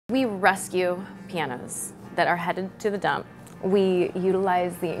We rescue pianos that are headed to the dump. We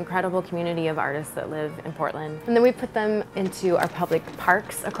utilize the incredible community of artists that live in Portland. And then we put them into our public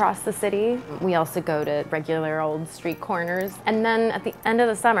parks across the city. We also go to regular old street corners. And then at the end of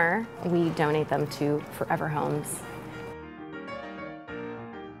the summer, we donate them to forever homes.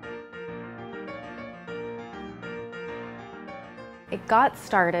 It got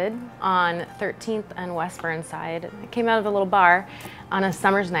started on 13th and West Burnside. It came out of a little bar on a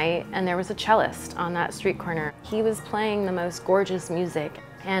summer's night, and there was a cellist on that street corner. He was playing the most gorgeous music,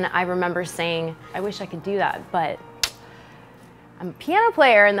 and I remember saying, I wish I could do that, but I'm a piano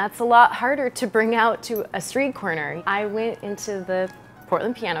player, and that's a lot harder to bring out to a street corner. I went into the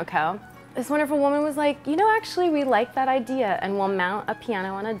Portland Piano Co. This wonderful woman was like, you know, actually we like that idea, and we'll mount a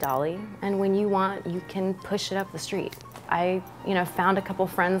piano on a dolly, and when you want, you can push it up the street. I, found a couple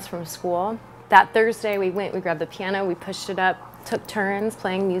friends from school. That Thursday we grabbed the piano, we pushed it up, took turns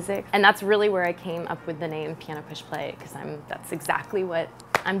playing music. And that's really where I came up with the name Piano Push Play, because that's exactly what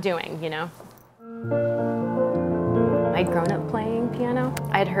I'm doing, I'd grown up playing piano.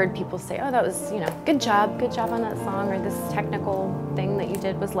 I'd heard people say, oh, that was, good job on that song, or this technical thing that you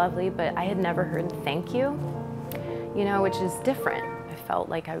did was lovely, but I had never heard thank you, which is different. I felt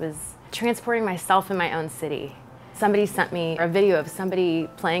like I was transporting myself in my own city. Somebody sent me a video of somebody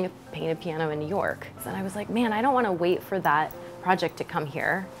playing a painted piano in New York. And I was like, man, I don't want to wait for that project to come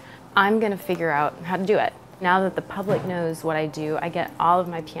here. I'm going to figure out how to do it. Now that the public knows what I do, I get all of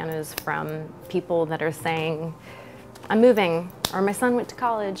my pianos from people that are saying, I'm moving, or my son went to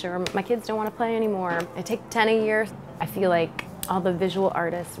college, or my kids don't want to play anymore. I take 10 a year. I feel like all the visual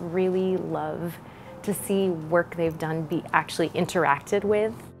artists really love to see work they've done be actually interacted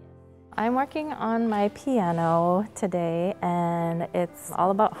with. I'm working on my piano today, and it's all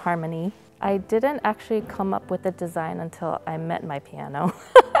about harmony. I didn't actually come up with the design until I met my piano.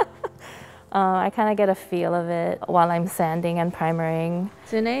 I kind of get a feel of it while I'm sanding and primering.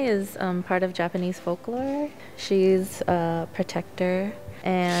 Sune is part of Japanese folklore. She's a protector,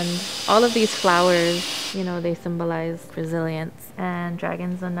 and all of these flowers, they symbolize resilience, and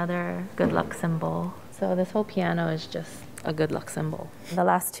dragon's another good luck symbol. So this whole piano is just a good luck symbol. The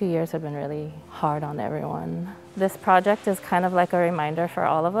last 2 years have been really hard on everyone. This project is kind of like a reminder for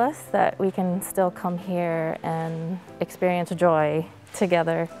all of us that we can still come here and experience joy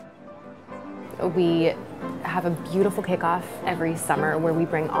together. We have a beautiful kickoff every summer where we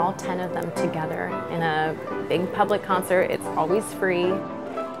bring all 10 of them together in a big public concert. It's always free.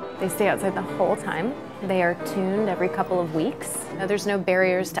 They stay outside the whole time. They are tuned every couple of weeks. There's no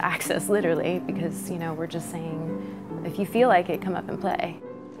barriers to access, literally, because we're just saying, if you feel like it, come up and play.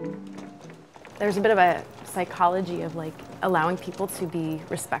 There's a bit of a psychology of allowing people to be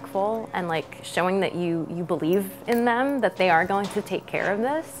respectful and showing that you believe in them, that they are going to take care of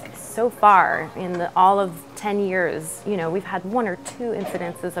this. So far, in all of 10 years, we've had 1 or 2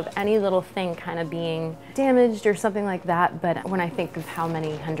 incidences of any little thing kind of being damaged or something like that. But when I think of how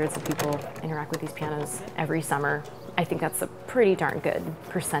many hundreds of people interact with these pianos every summer, I think that's a pretty darn good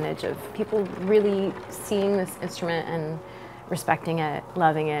percentage of people really seeing this instrument and respecting it,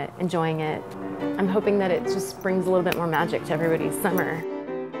 loving it, enjoying it. I'm hoping that it just brings a little bit more magic to everybody's summer.